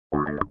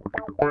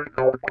Well,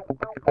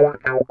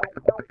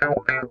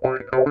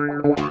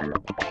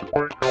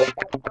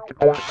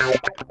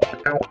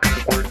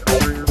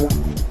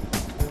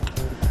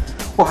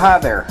 hi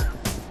there.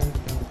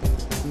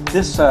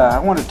 I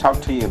want to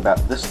talk to you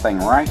about this thing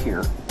right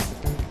here.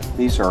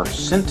 These are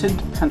scented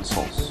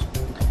pencils.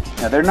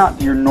 Now, they're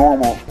not your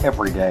normal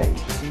everyday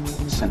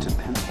scented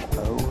pencil.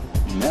 Oh,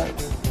 no.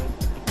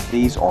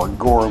 These are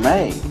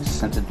gourmet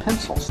scented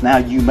pencils. Now,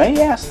 you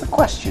may ask the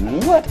question,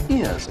 what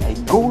is a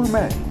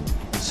gourmet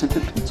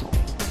scented pencil?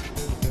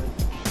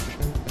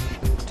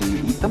 Do you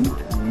eat them?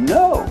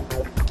 No.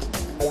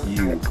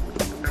 You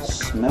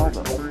smell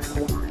them.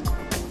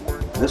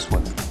 This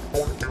one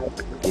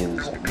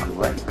is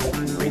grape.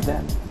 You read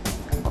that?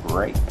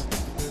 Grape.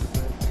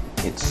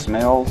 It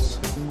smells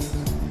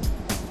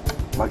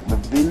like the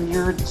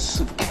vineyards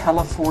of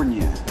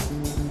California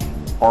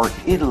or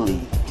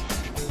Italy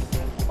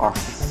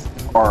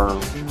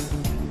or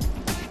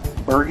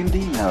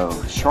Burgundy, no,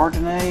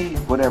 Chardonnay,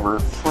 whatever,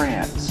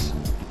 France.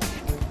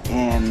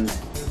 And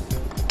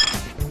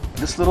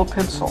this little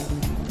pencil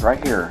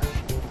right here,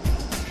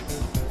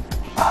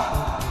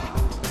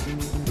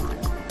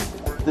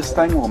 this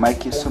thing will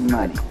make you some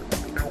money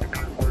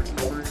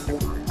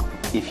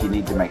if you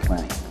need to make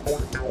money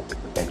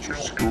at your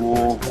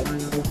school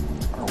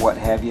or what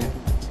have you.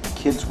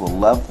 Kids will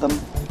love them.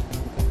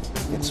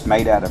 It's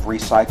made out of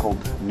recycled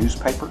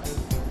newspaper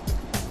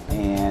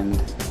and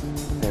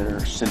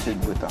they're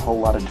scented with a whole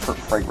lot of different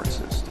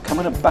fragrances. They come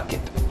in a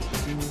bucket.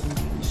 You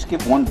just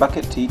give one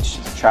bucket to each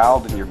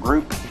child in your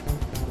group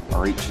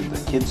or each of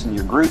the kids in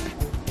your group,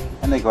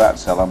 and they go out and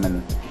sell them.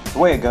 And the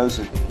way it goes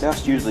is they'll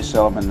usually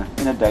sell them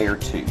in a day or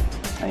two,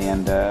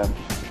 and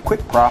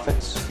quick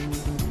profits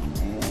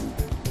and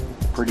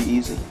pretty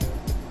easy.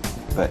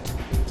 But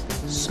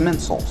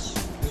smencils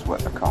is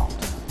what they're called.